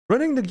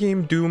Running the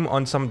game Doom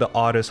on some of the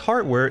oddest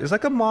hardware is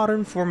like a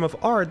modern form of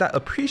art that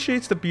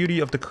appreciates the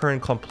beauty of the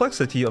current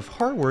complexity of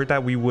hardware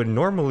that we would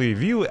normally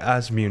view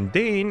as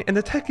mundane, and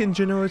the tech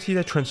ingenuity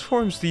that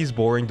transforms these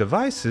boring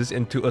devices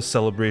into a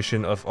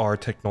celebration of our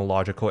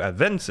technological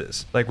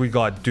advances. Like we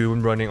got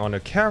Doom running on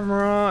a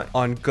camera,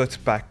 on gut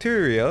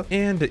bacteria,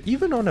 and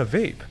even on a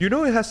vape. You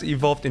know it has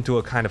evolved into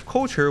a kind of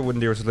culture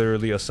when there's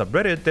literally a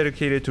subreddit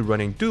dedicated to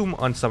running Doom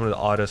on some of the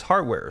oddest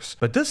hardwares.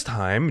 But this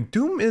time,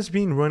 Doom is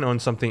being run on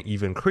something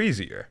even crazier.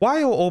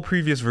 While all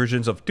previous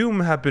versions of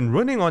Doom have been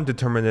running on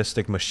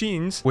deterministic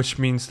machines, which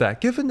means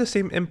that given the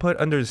same input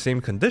under the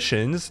same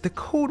conditions, the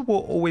code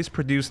will always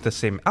produce the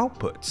same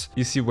outputs.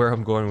 You see where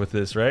I'm going with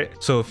this, right?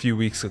 So a few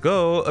weeks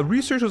ago, a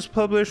research was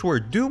published where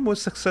Doom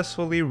was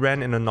successfully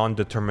ran in a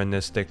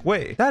non-deterministic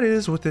way, that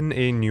is within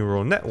a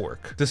neural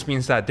network. This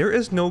means that there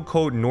is no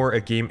code nor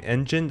a game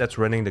engine that's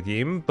running the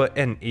game, but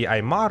an AI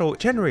model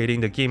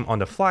generating the game on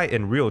the fly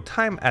in real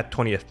time at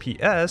 20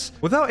 FPS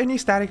without any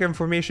static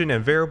information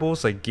and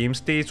variables like game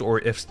states or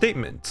if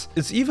statements.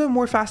 It's even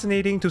more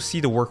fascinating to see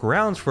the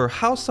workarounds for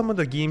how some of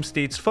the game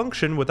states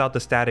function without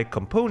the static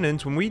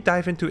components when we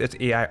dive into its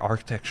AI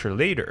architecture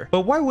later.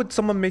 But why would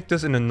someone make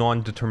this in a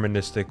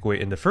non-deterministic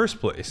way in the first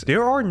place?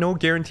 There are no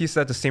guarantees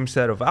that the same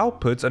set of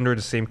outputs under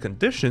the same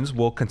conditions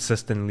will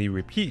consistently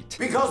repeat.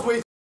 Because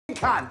we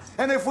can,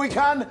 and if we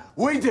can,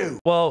 we do.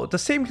 Well, the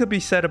same could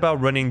be said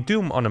about running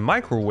Doom on a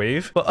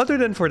microwave, but other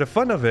than for the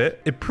fun of it,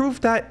 it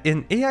proved that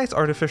in AI's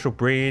artificial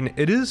brain,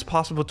 it is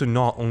possible to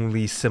not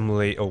only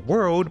simulate a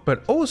world,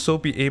 but also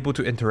be able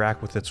to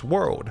interact with its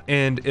world.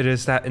 And it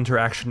is that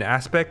interaction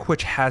aspect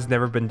which has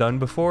never been done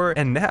before,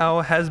 and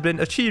now has been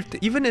achieved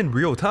even in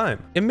real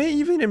time. It may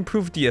even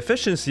improve the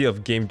efficiency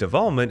of game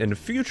development in the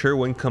future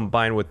when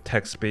combined with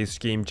text-based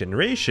game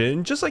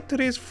generation, just like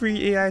today's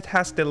free AI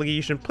task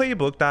delegation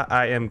playbook that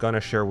I am gonna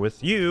share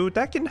with you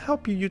that can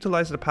help you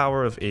utilize the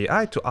power of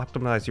AI to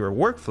optimize your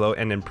workflow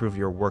and improve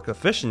your work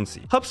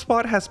efficiency.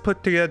 HubSpot has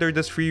put together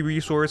this free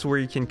resource where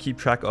you can keep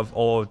track of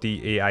all of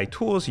the AI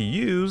tools you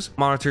use,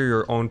 monitor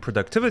your own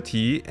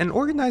productivity, and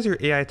organize your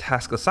AI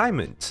task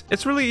assignments.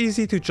 It's really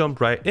easy to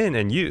jump right in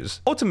and use.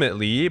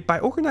 Ultimately, by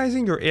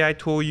organizing your AI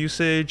tool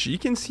usage, you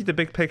can see the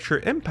big picture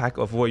impact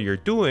of what you're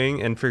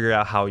doing and figure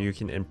out how you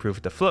can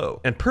improve the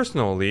flow. And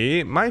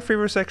personally, my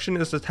favorite section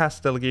is the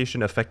task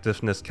delegation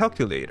effectiveness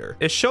calculator.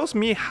 It shows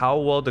me how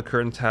well the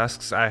current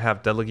tasks I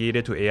have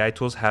delegated to AI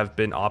tools have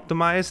been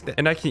optimized,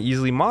 and I can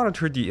easily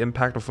monitor the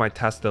impact of my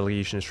task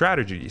delegation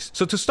strategies.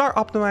 So to start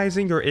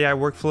optimizing your AI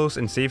workflows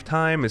and save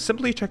time,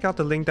 simply check out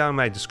the link down in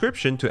my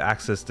description to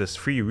access this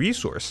free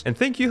resource. And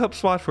thank you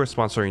HubSpot for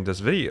sponsoring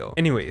this video.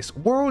 Anyways,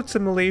 world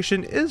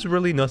simulation is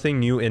really nothing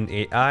new in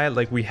AI,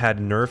 like we had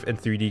Nerf and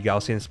 3D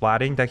Gaussian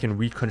splatting that can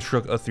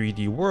reconstruct a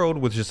 3D world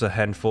with just a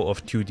handful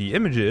of 2D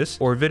images,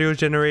 or video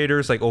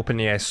generators like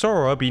OpenAI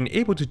Sora being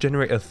able to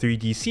generate a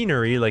 3D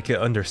scenery like it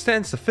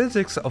understands the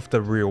physics of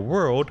the real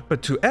world,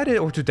 but to edit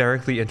or to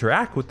directly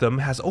interact with them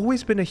has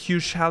always been a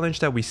huge challenge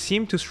that we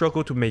seem to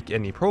struggle to make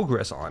any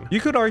progress on.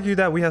 You could argue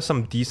that we have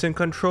some decent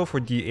control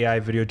for the AI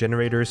video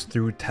generators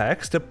through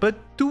text, but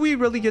do we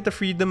really get the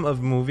freedom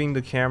of moving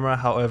the camera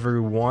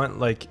however we want,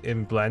 like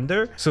in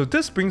Blender? So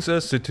this brings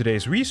us to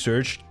today's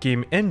research,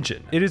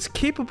 GameNGen. It is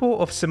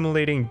capable of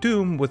simulating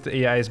Doom with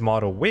AI's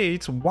model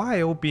weights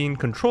while being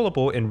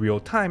controllable in real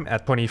time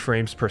at 20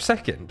 frames per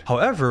second.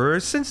 However,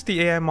 since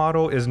the AI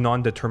model is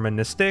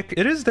non-deterministic,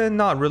 it is then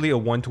not really a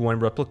one-to-one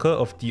replica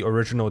of the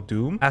original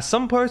Doom, as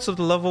some parts of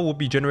the level will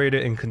be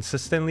generated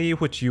inconsistently,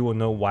 which you will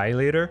know why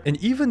later, and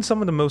even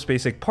some of the most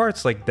basic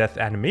parts like death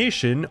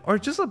animation are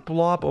just a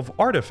blob of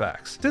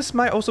artifacts. This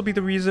might also be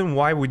the reason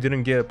why we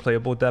didn't get a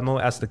playable demo,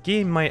 as the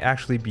game might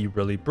actually be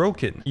really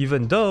broken,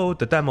 even though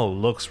the demo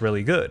looks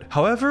really good.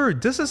 However,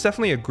 this is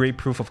definitely a great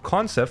proof of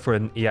concept for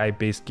an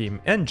AI-based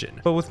game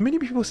engine, but with many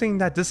people saying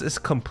that this is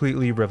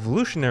completely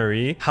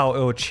revolutionary, how it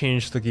will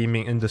change the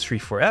gaming industry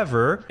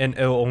forever, and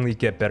it'll only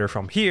get better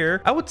from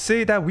here, I would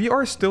say that we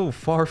are still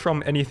far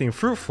from anything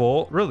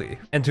fruitful, really.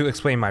 And to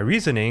explain my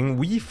reasoning,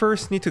 we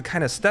first need to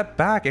kind of step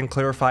back and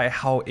clarify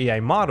how AI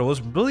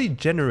models really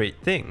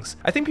generate things.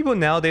 I think people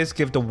nowadays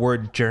give the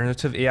word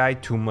generative AI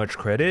too much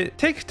credit.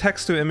 Take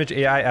text-to-image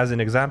AI as an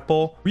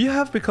example. We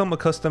have become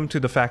accustomed to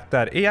the fact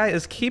that AI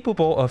is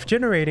capable of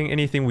generating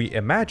anything we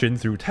imagine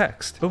through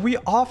text, but we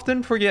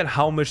often forget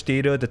how much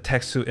data the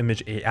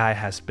text-to-image AI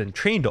has been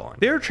trained on.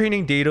 Their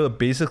training data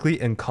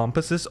basically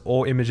encompasses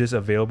all images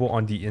available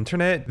on the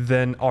internet,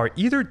 then are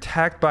either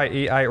tagged by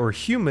AI or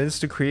humans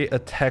to create a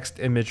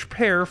text-image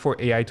pair for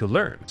AI to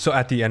learn. So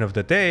at the end of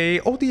the day,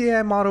 all the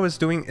AI model is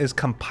doing is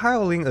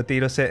compiling a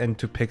dataset and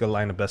to pick a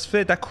line of best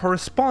fit that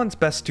corresponds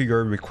best to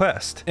your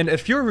request. And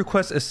if your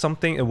request is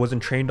something it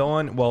wasn't trained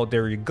on, well,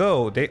 there you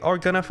go, they are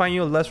gonna find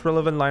you a less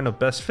relevant line of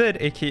best fit,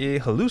 aka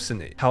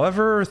hallucinate.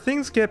 However,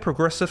 things get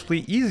progressively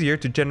easier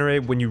to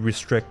generate when you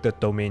restrict the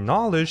domain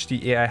knowledge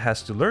the AI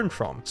has to learn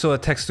from. So a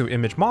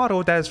text-to-image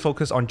model that is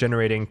focused on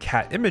generating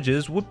cat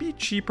images would be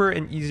cheaper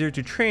and easier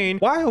to train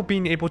while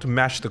being able to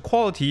match the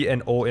quality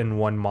an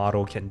all-in-one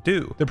model can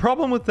do. The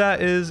problem with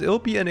that is it'll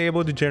be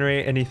unable to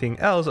generate anything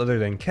else other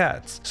than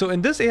cats. So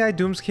in this AI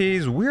Doom's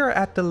case, we're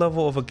at the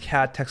level of a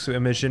cat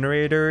text-to-image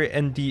generator,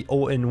 and the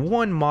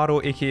all-in-one model,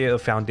 aka a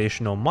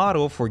foundational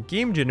model for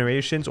game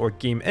generations or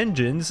game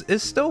engines,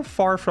 is still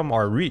far from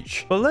our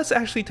reach. But let's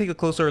actually take a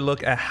closer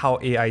look at how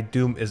AI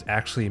Doom is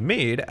actually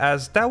made,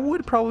 as that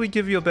would probably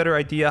give you a better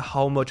idea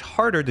how much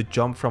harder the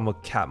jump from a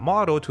cat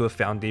model to a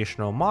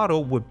foundational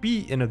model would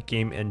be in a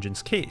game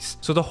engine's case.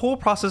 So the whole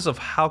process of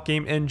how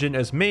GameNGen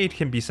is made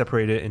can be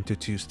separated into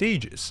two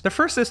stages. The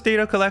first is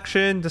data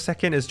collection, the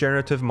second is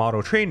generative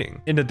model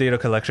training. In the data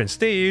collection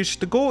stage,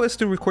 the goal is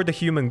to record the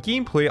human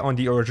gameplay on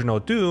the original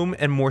Doom,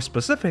 and more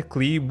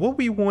specifically, what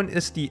we want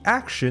is the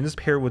actions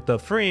paired with the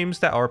frames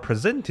that are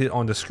presented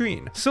on the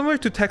screen. Similar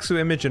to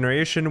text-to-image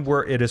generation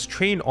where it is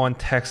trained on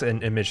text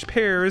and image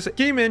pairs,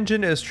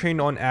 GameNGen is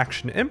trained on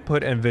action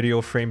input and video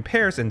frame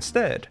pairs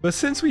instead. But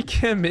since we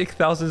can't make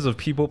thousands of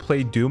people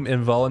play Doom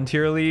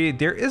involuntarily,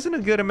 there isn't a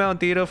good amount of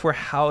data for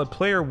how a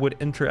player would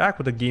interact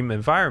with the game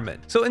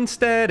environment. So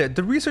instead,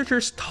 the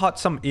researchers taught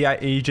some AI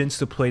agents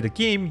to play the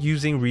game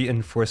using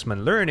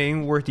reinforcement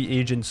learning, where the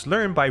agents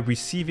learn by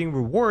receiving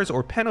rewards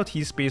or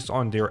penalties based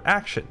on their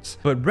actions.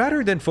 But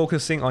rather than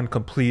focusing on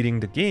completing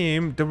the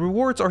game, the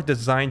rewards are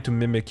designed to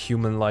mimic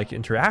human-like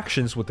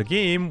interactions with the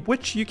game,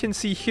 which you can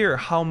see here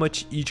how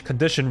much each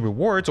condition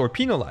rewards or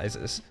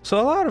penalizes. So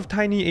a lot of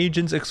tiny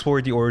agents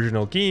explore the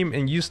original game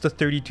and use the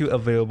 32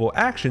 available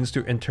actions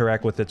to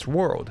interact with its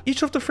world.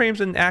 Each of the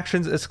frames and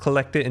actions is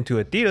collected into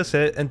a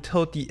dataset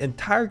until the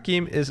entire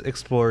game is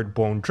explored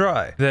bone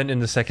dry. Then in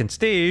the second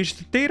stage,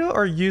 the data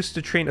are used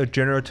to train a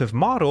generative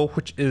model,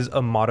 which is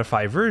a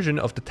modified version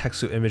of the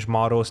text-to-image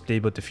model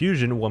Stable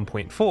Diffusion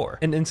 1.4.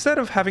 And instead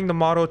of having the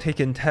model take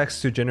in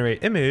text to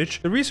generate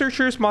image, the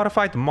researchers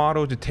modified the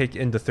model to take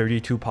in the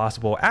 32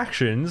 possible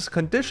actions,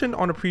 conditioned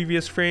on a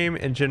previous frame,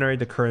 and generate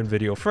the current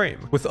video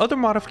frame, with other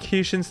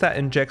modifications that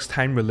injects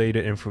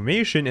time-related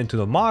information into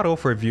the model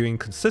for viewing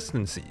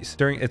consistencies.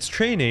 During its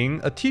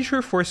training, a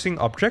teacher forcing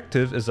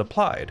objective is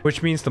applied,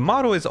 which means the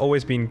model is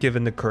always being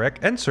given the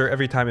correct answer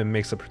every time it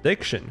makes a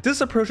prediction.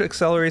 This approach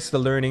accelerates the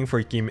learning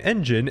for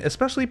GameNGen,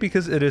 especially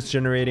because it is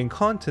generating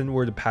content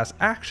where the past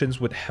actions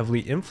would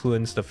heavily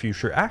influence the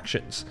future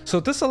actions. So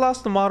this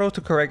allows the model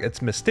to correct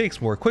its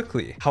mistakes more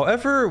quickly.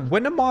 However,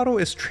 when a model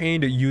is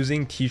trained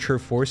using teacher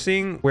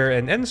forcing, where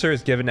an answer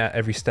is given at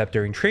every step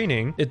during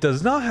training, it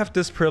does not have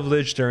this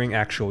privilege during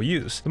actual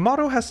use. The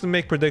model has to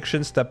make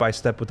predictions step by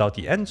step without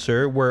the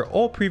answer, where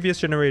all previous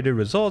generated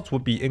results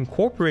would be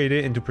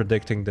incorporated into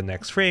predicting the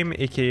next frame,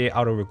 aka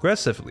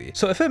auto-regressively.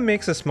 So if it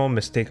makes a small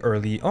mistake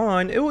early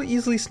on, it will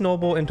easily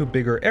snowball into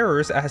bigger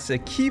errors as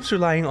it keeps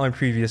relying on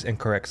previous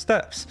incorrect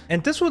steps.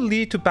 And this would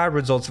lead to bad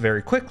results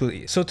very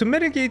quickly. So to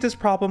mitigate this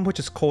problem, which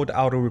is called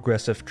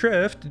auto-regressive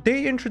drift,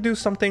 they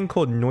introduced something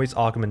called noise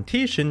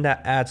augmentation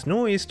that adds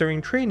noise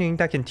during training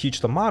that can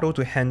teach the model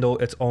to handle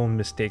its own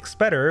mistakes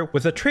better,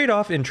 with a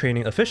trade-off in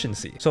training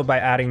efficiency. So by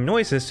adding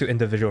noises to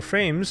individual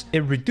frames,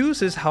 it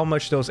reduces how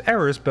much those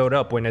errors build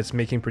up when it's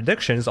making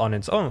predictions on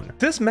its own.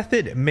 This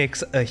method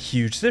makes a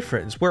huge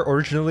difference, where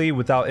originally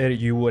without it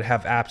you would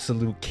have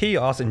absolute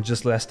chaos in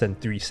just less than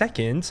 3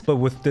 seconds, but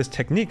with this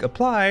technique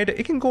applied,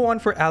 it can go on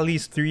for at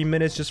least 3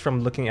 minutes just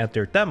from looking at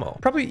their demo.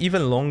 Probably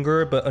even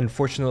longer, but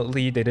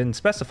unfortunately they didn't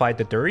specify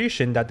the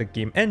duration that the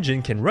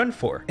GameNGen can run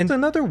for. And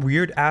another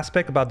weird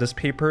aspect about this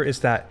paper is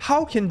that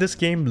how can this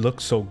game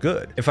look so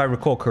good? If I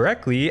recall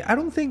correctly, I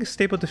don't think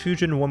Stable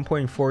Diffusion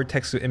 1.4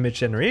 text-to-image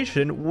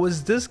generation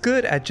was this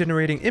good at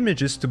generating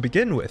images to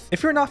begin with.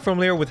 If you're not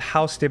familiar with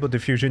how Stable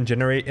Diffusion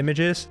generate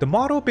images, the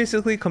model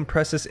basically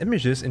compresses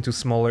images into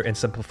smaller and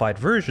simplified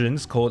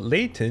versions called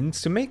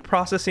latents to make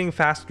processing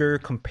faster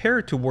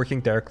compared to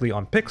working directly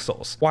on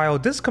pixels. While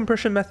this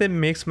compression method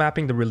makes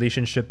mapping the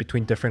relationship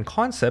between different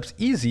concepts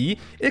easy,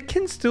 it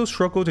can still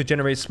struggle to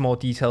generate small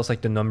details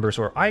like the numbers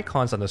or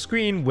icons on the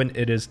screen when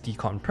it is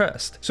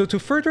decompressed. So to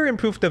further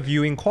improve the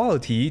viewing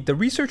quality, the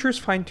researchers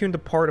fine-tuned the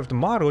part of the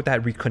model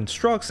that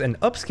reconstructs and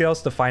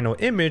upscales the final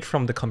image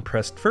from the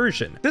compressed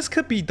version. This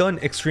could be done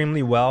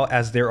extremely well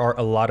as there are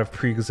a lot of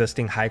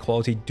pre-existing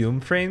high-quality Doom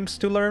frames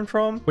to learn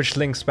from, which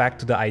links back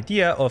to the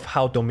idea of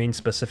how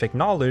domain-specific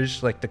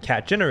knowledge like the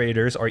cat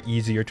generators are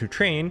easier to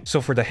train.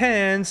 So for the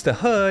hands, the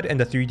HUD, and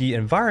the 3D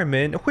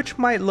environment, which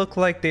might look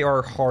like they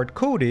are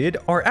hard-coded,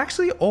 are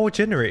actually all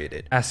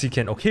generated, as you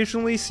can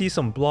occasionally see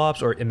some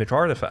blobs or image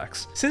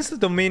artifacts. Since the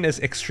domain is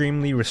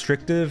extremely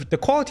restrictive, the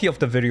quality of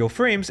the video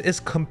frames is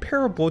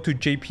comparable to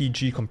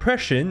JPG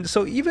compression,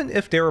 so even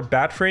if there are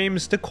bad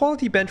frames, the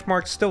quality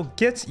benchmark still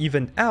gets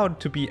evened out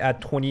to be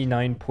at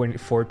 29.4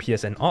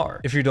 PSNR.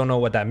 If you don't know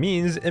what that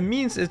means, it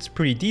means it's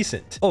pretty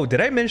decent. Oh,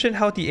 did I mention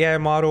how the AI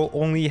model model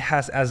only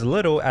has as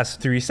little as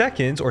 3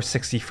 seconds or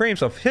 60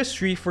 frames of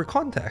history for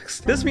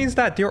context. This means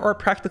that there are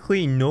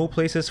practically no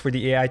places for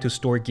the AI to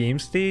store game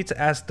states,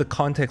 as the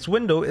context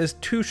window is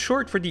too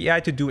short for the AI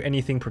to do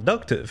anything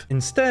productive.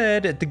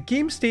 Instead, the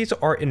game states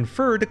are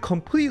inferred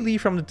completely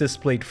from the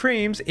displayed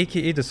frames,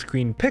 aka the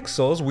screen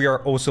pixels we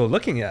are also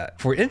looking at.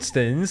 For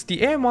instance,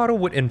 the AI model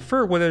would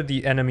infer whether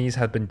the enemies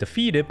have been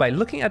defeated by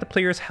looking at the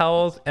player's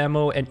health,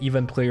 ammo, and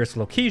even player's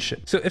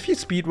location. So if you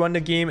speedrun the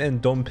game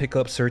and don't pick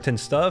up certain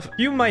stuff,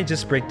 you might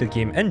just break the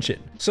game engine.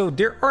 So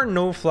there are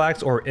no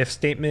flags or if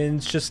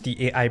statements, just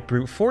the AI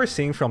brute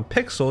forcing from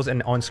pixels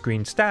and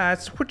on-screen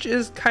stats, which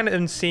is kind of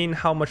insane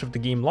how much of the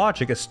game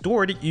logic is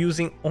stored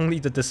using only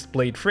the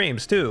displayed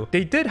frames too.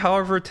 They did,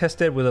 however,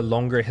 test it with a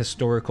longer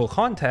historical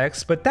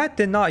context, but that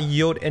did not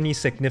yield any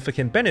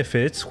significant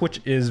benefits, which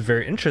is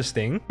very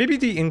interesting. Maybe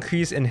the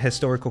increase in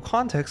historical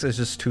context is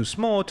just too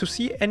small to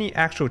see any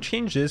actual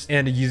changes,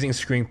 and using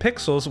screen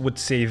pixels would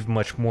save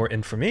much more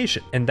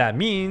information. And that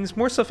means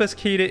more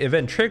sophisticated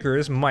event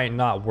triggers might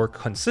not work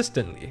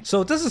consistently.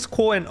 So this is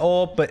cool and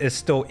all, but it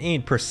still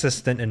ain't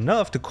persistent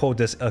enough to call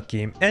this a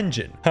game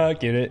engine.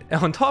 Get it?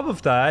 And on top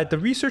of that, the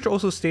research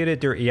also stated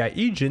their AI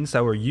agents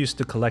that were used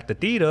to collect the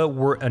data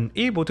were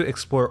unable to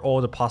explore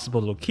all the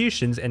possible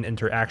locations and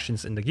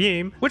interactions in the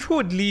game, which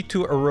would lead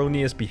to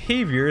erroneous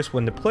behaviors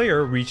when the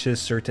player reaches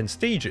certain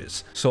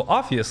stages. So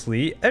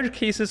obviously, edge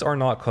cases are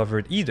not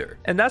covered either.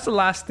 And that's the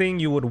last thing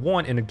you would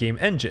want in a game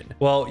engine.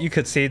 Well, you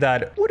could say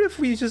that, what if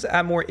we just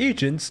add more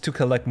agents to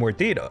collect more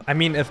data? I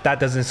mean, if that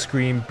doesn't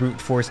scream brute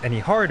force any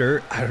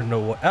harder, I don't know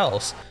what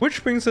else.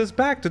 Which brings us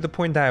back to the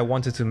point that I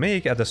wanted to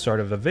make at the start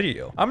of the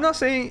video. I'm not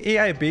saying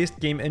AI-based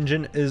game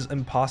engine is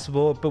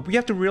impossible, but we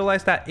have to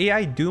realize that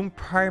AI Doom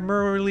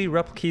primarily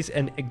replicates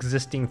an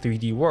existing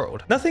 3D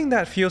world. Nothing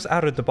that feels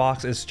out of the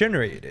box is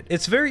generated.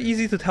 It's very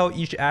easy to tell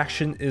each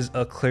action is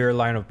a clear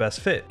line of best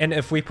fit. And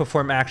if we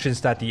perform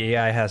actions that the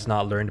AI has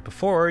not learned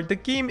before, the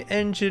game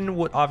engine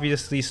would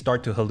obviously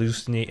start to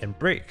hallucinate and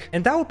break.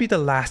 And that would be the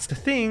last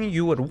thing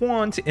you would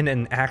want in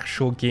an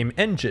actual game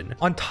engine.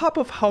 On top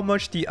of how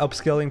much the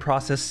upscaling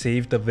process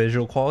saved the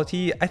visual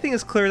quality, I think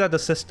it's clear that the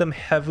system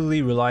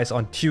heavily relies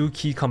on 2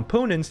 key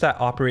components that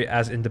operate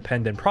as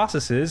independent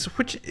processes,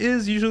 which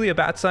is usually a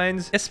bad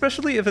sign,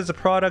 especially if it's a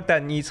product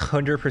that needs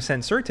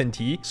 100%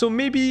 certainty. So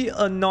maybe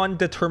a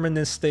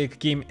non-deterministic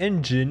game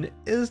engine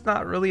is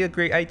not really a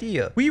great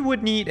idea. We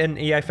would need an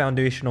AI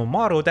foundational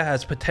model that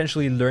has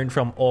potentially learned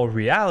from all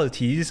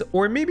realities,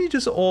 or maybe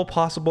just all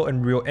possible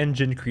Unreal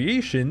Engine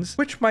creations,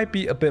 which might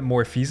be a bit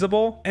more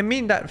feasible. I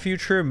mean, that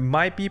future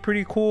might be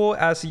pretty cool,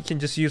 as you can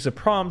just use a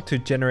prompt to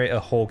generate a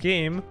whole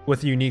game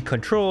with unique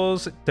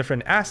controls,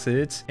 different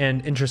assets,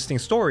 and interesting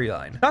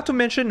storyline. Not to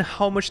mention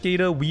how much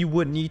data we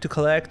would need to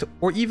collect,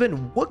 or even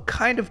what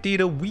kind of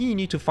data we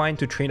need to find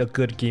to train a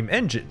good game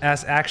engine,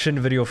 as action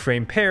video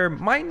frame pair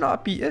might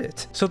not be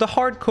it. So the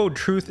hard code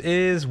truth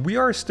is, we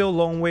are still a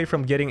long way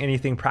from getting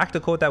anything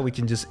practical that we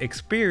can just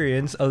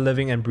experience a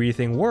living and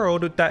breathing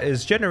world that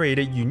is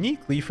generated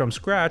uniquely from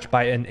scratch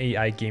by an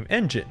AI game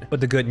engine.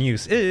 But the good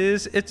news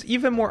is, it's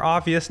even more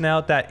obvious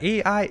now that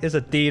AI is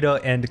a data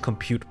and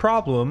compute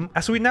problem,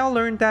 as we now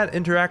learn that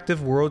interactive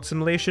world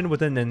simulation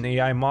within an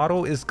AI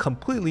model is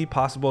completely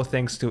possible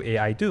thanks to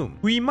AI Doom.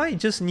 We might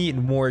just need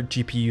more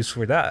GPUs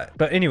for that.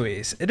 But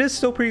anyways, it is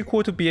still pretty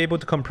cool to be able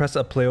to compress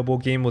a playable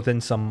game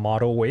within some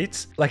model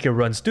weights, like it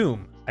runs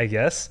Doom, I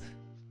guess.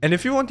 And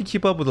if you want to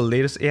keep up with the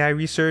latest AI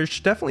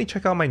research, definitely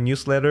check out my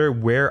newsletter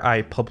where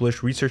I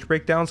publish research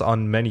breakdowns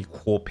on many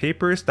cool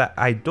papers that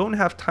I don't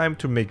have time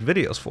to make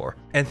videos for.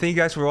 And thank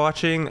you guys for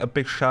watching. A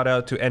big shout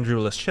out to Andrew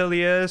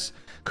Lescelius,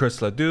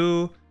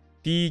 LeDoux,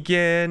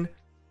 Deagan,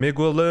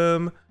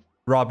 Miguilim,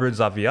 Robert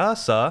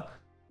Zawiasa,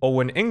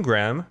 Owen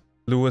Ingraham,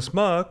 Lewis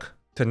Muck,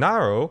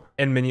 Gennaro,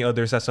 and many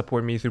others that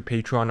support me through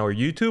Patreon or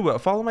YouTube.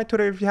 Follow my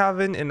Twitter if you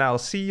haven't, and I'll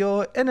see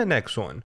y'all in the next one.